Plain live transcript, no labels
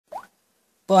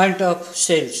Point of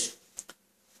sales.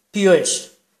 PoS.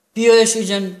 PoS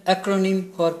is an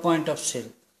acronym for point of sale.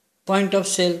 Point of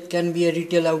sale can be a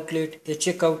retail outlet, a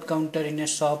checkout counter in a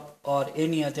shop, or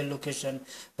any other location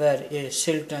where a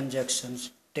sale transaction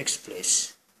takes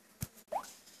place.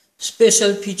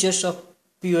 Special features of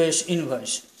PoS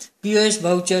invoice. PoS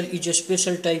voucher is a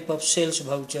special type of sales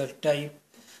voucher type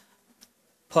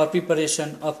for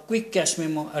preparation of quick cash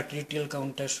memo at retail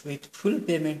counters with full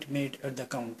payment made at the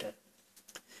counter.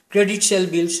 Credit sale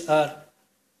bills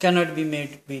cannot be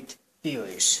made with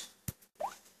PoS.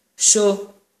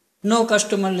 So, no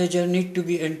customer ledger need to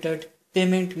be entered.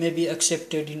 Payment may be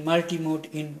accepted in multi-mode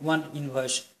in one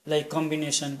invoice, like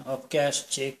combination of cash,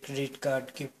 check, credit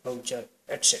card, gift voucher,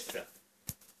 etc.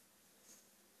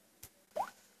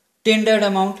 Tendered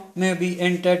amount may be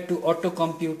entered to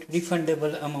auto-compute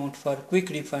refundable amount for quick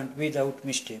refund without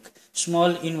mistake.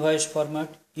 Small invoice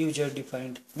format,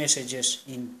 user-defined messages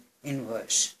in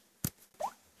invoice.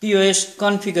 PoS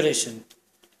configuration.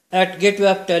 At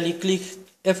Gateway of Tally, click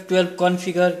F12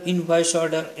 Configure Invoice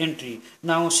Order Entry.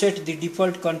 Now set the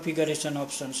default configuration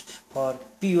options for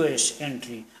PoS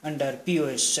entry under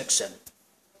PoS section.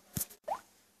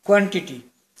 Quantity.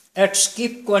 At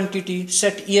Skip Quantity,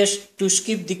 set Yes to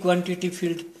skip the quantity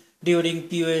field during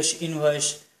PoS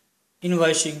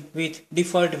invoicing with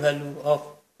default value of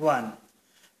 1.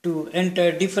 To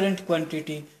enter different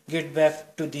quantity, get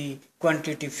back to the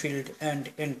quantity field and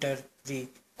enter the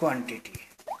quantity.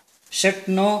 Set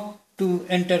No to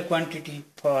enter quantity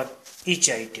for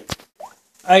each item.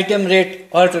 Item rate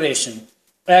alteration.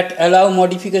 At Allow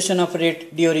modification of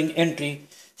rate during entry,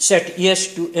 set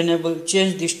Yes to enable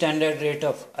change the standard rate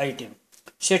of item.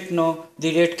 Set No,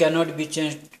 the rate cannot be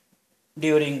changed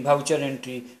during voucher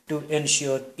entry to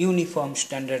ensure uniform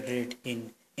standard rate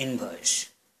in invoice.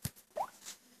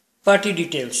 Party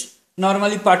details.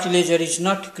 Normally party ledger is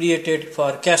not created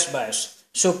for cash buyers,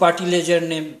 so party ledger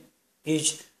name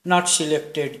is not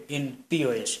selected in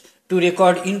PoS. To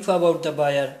record info about the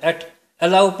buyer, at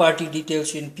Allow party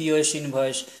details in PoS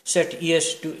invoice, set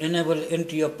Yes to enable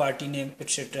entry of party name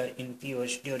etc. in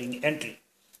PoS during entry.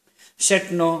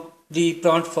 Set No, the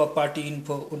prompt for party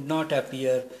info would not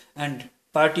appear and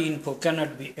party info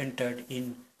cannot be entered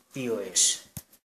in PoS.